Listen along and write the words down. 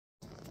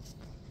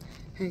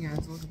Hey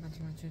guys, welcome back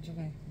to my channel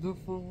today. The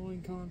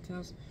following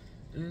contest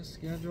is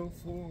scheduled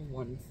for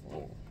one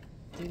fall.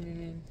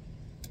 And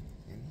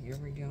here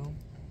we go.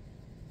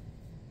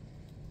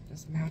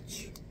 This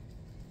match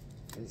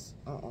is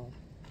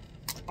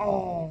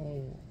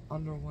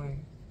underway.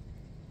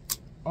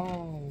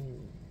 Oh,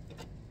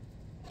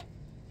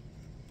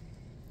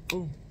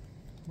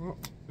 well,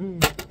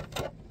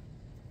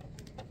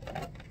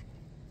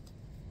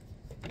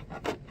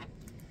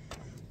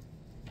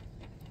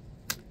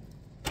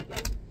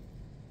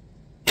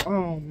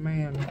 oh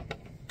man.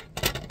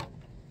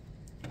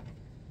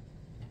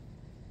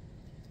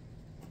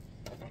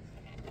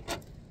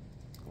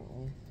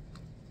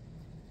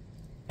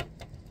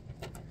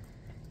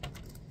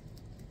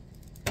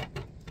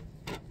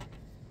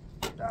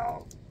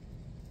 No.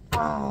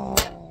 Oh.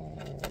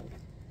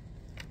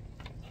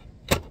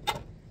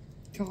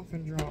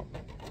 Coffin drop.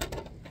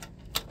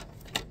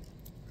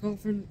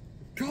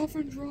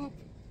 Coffin drop.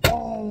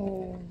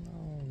 Oh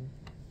no.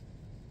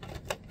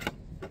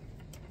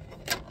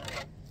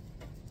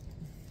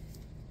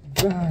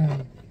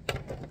 Bang.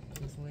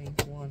 He's laying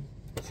 1,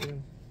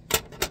 2.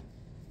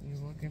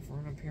 He's looking for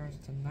an appearance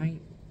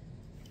tonight.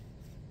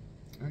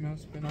 I know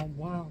it's been a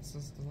while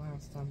since the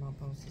last time I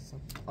posted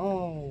something.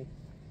 Oh.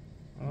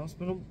 I know it's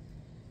been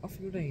a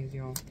few days,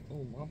 y'all.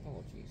 Oh, my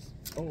apologies.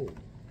 Oh.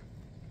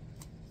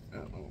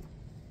 Uh-oh.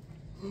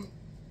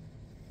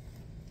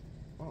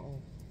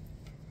 Uh-oh.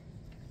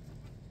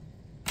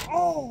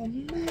 Oh,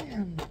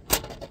 man!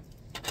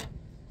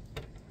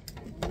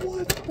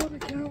 What a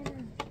counter!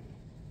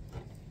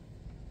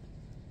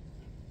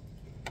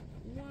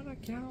 What a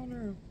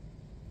counter!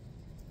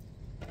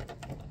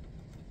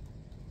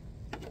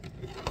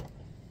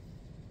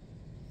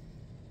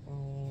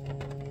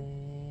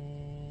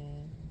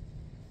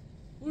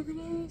 Look at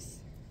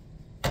this!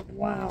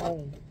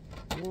 Wow!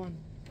 1,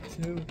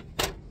 2.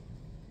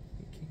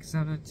 He kicks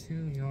out at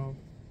 2, y'all.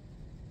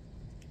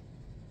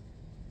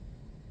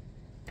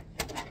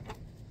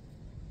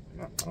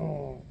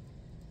 Oh.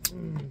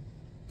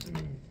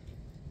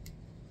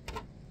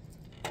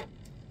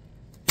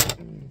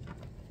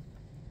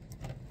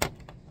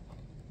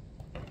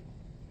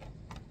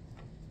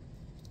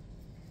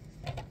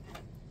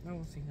 Now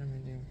what's he gonna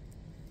do?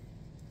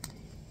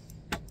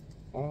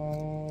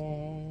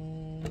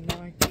 Oh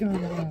my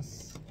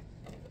goodness.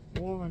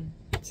 1,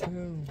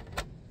 2.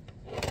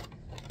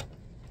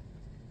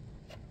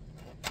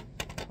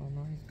 Oh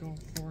no, he's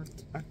going for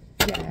it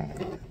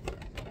again.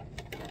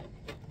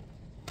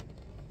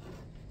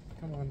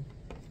 Come on.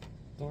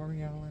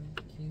 Darby Allin,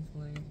 Keith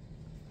Lee.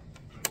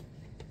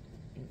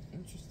 An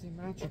interesting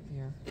matchup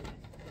here.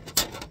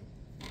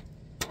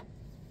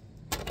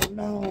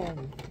 No.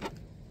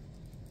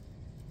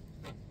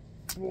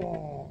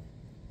 Whoa.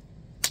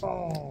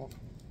 Oh.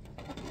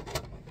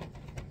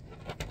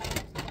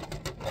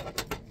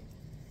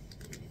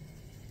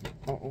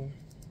 Uh-oh.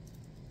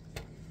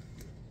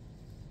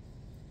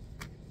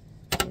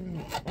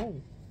 Oh.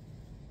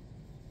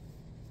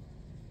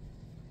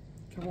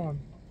 Come on.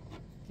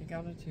 Kick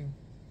out at 2.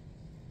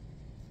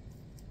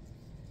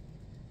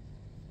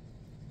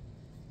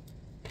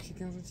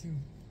 Kick out at 2.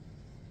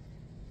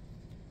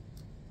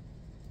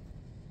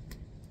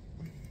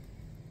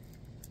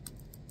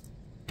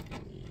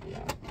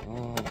 Yeah.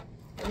 Oh.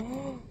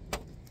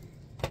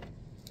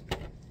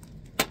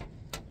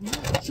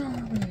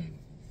 Germany.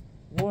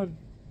 1,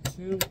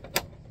 2.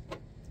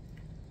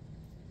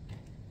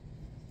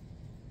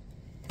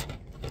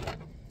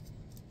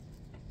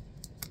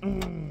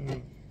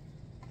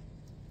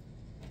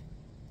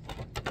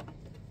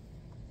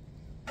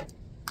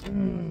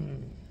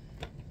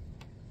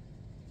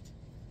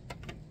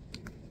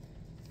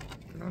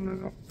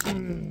 No.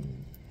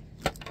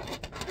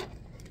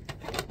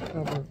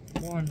 Cover.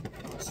 1,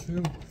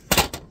 2.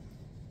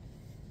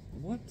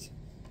 What?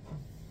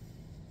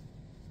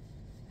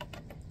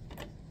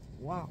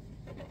 Wow.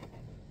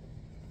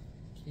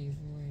 Keith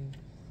Lee.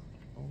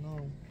 Oh no.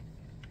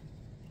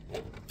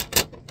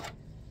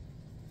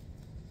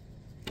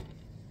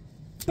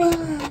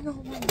 Bang!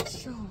 Oh my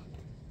shot.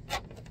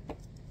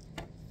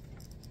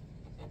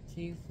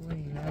 Keith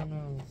Lee, who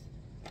knows?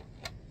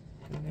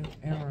 The new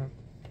era.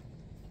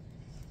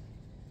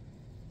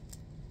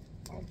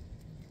 Oh,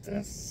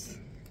 this.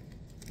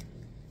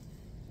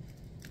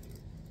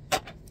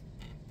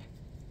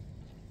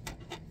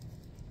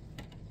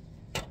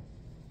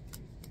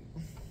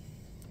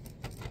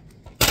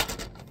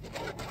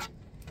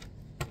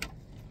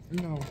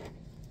 No.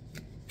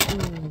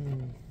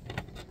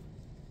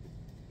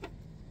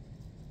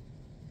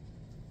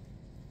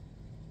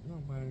 No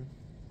way.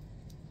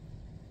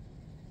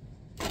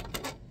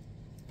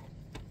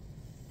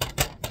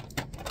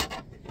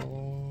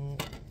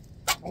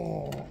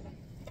 Oh.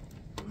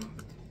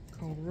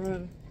 Code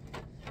red.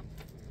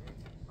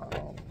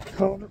 Oh,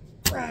 code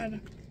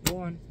red.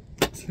 1,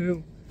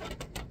 2.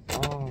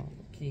 Oh,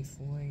 Keith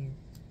Lee.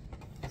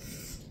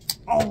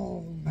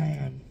 Oh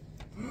man.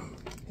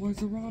 Where's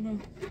the runner?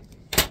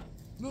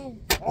 No.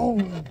 Oh.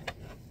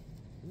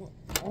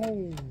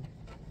 Oh.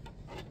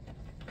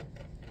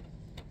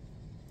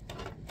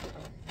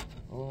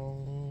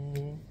 Oh.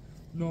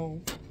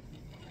 No.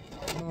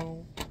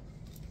 No.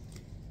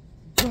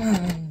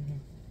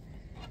 Bang!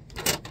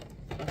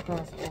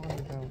 Across the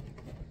body though.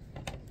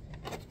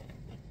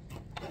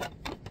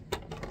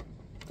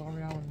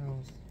 Darby Allin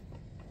knows.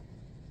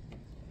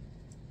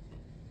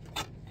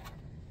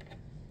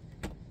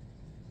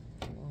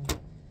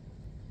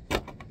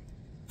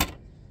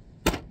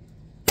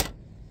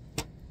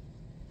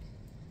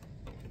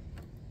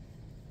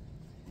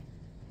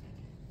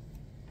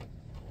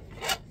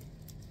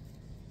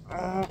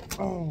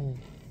 Oh.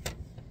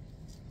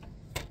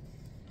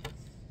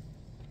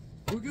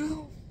 We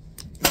go.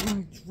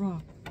 Right,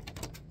 drop.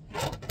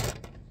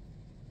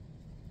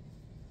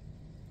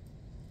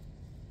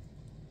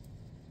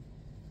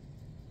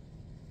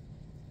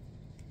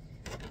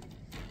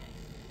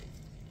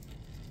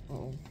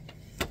 Uh-oh.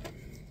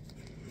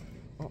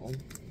 Uh-oh.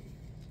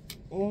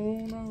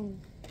 Oh no.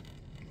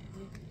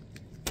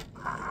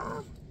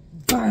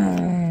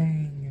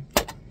 Bang!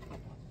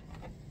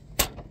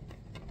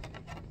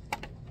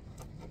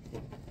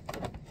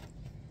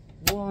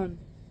 One,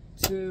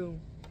 two.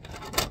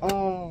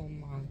 Oh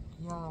my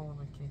god, I want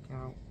to kick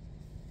out.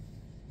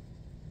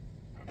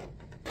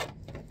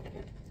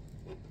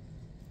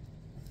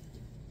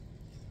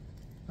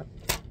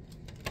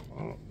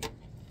 Oh.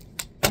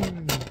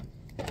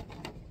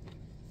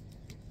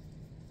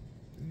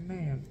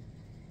 Man.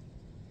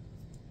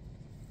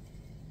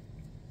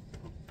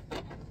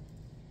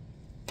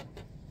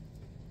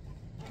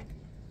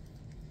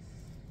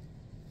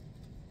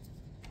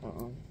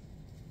 Uh-oh.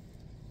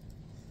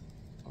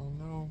 Oh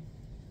no.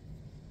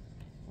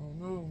 Oh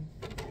no.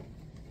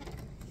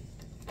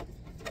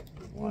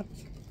 What?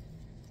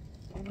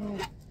 Oh no.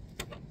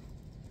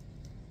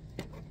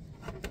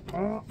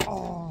 Oh.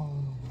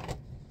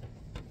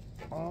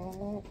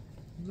 Oh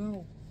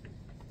no.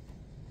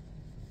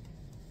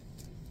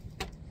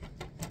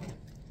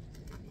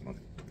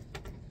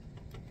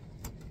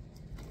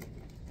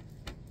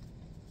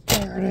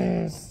 There it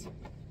is.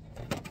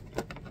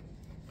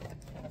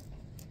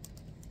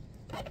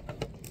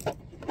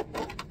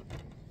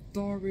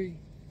 Darby.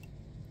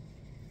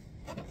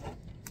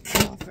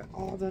 Off at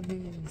all the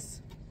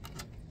knees.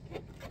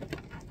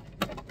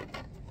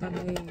 The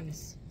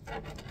knees.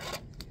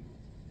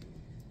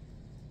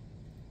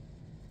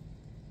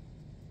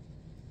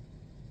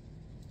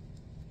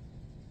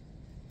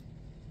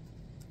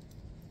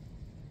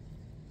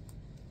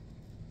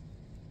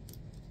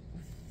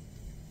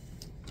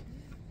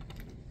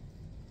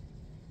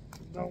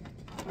 No.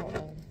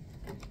 Uh-oh.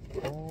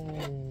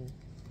 Oh.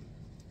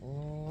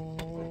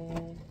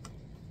 Oh.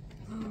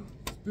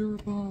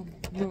 Spirit bomb.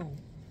 No.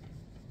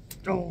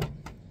 Oh.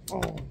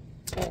 Oh.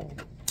 Oh.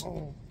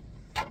 Oh.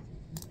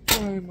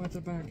 Bang with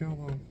the back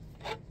elbow.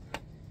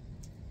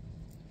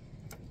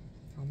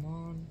 Come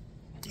on.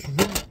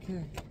 Drop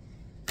kick.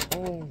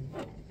 Oh.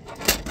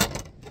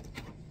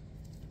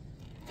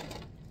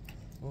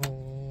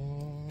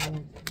 Oh.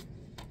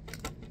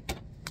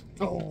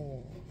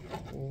 Oh.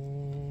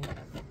 Oh.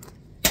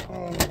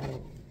 Oh.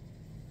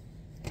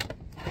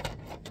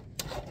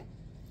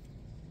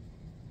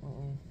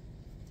 Uh-oh.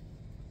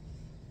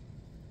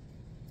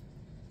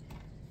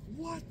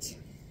 What?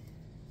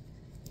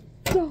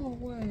 No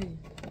way.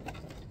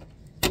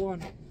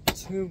 1,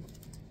 2.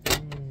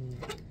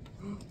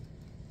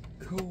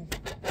 Cool.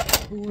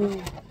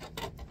 Cool.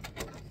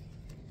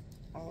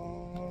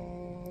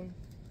 Oh.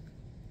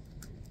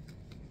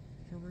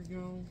 Here we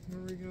go.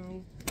 Here we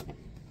go.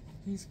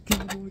 He's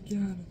gonna go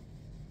again.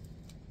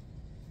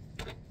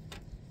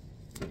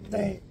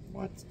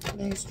 What?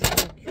 Knee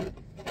strike.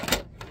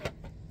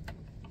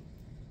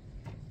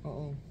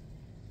 Uh-oh.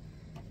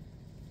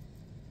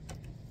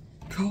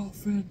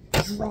 Coffin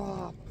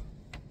drop.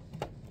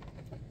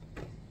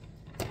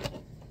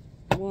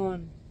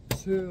 1,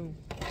 2.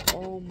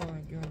 Oh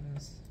my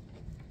goodness.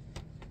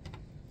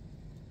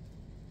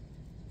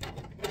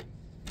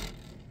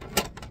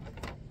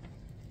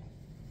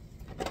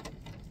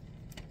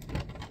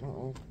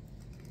 Uh-oh.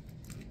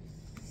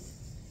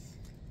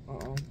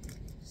 Uh-oh.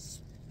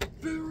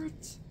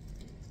 Spirit.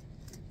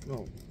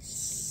 No.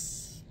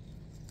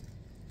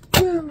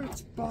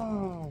 Spirit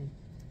bomb.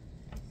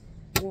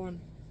 1,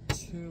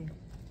 2.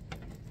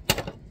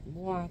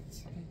 What?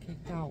 He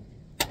kicked out.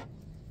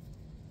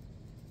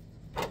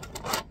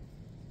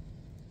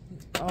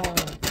 Oh.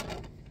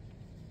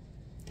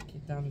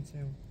 Kicked down to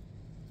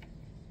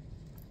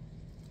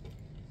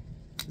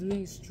 2.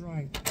 Knee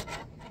strike.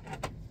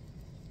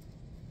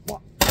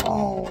 What?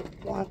 Oh,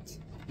 what?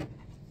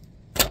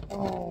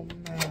 Oh,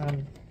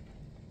 man.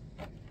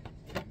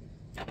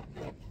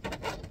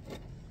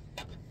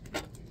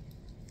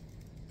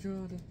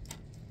 Good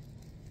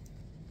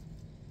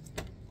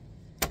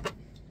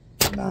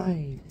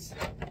night.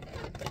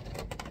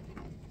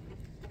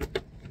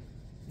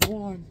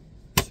 1,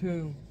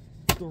 2,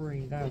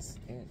 3. That's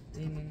it.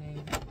 Ding, ding,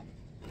 ding.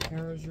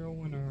 Here's your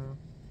winner.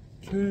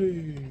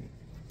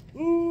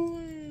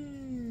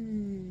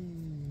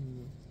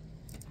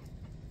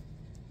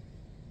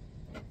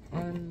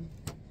 I'm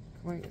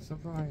quite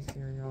surprised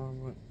here, y'all,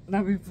 but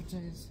love you for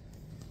this.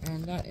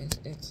 And that is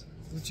it.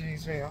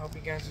 today's video. I hope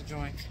you guys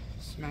enjoyed.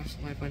 Smash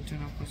the like button, turn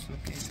on post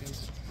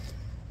notifications.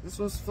 This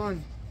was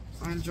fun.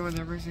 I enjoyed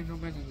every single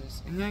bit of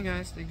this. And yeah,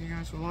 guys, thank you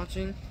guys for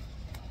watching.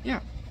 Yeah.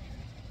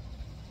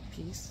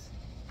 Peace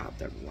out,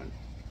 everyone.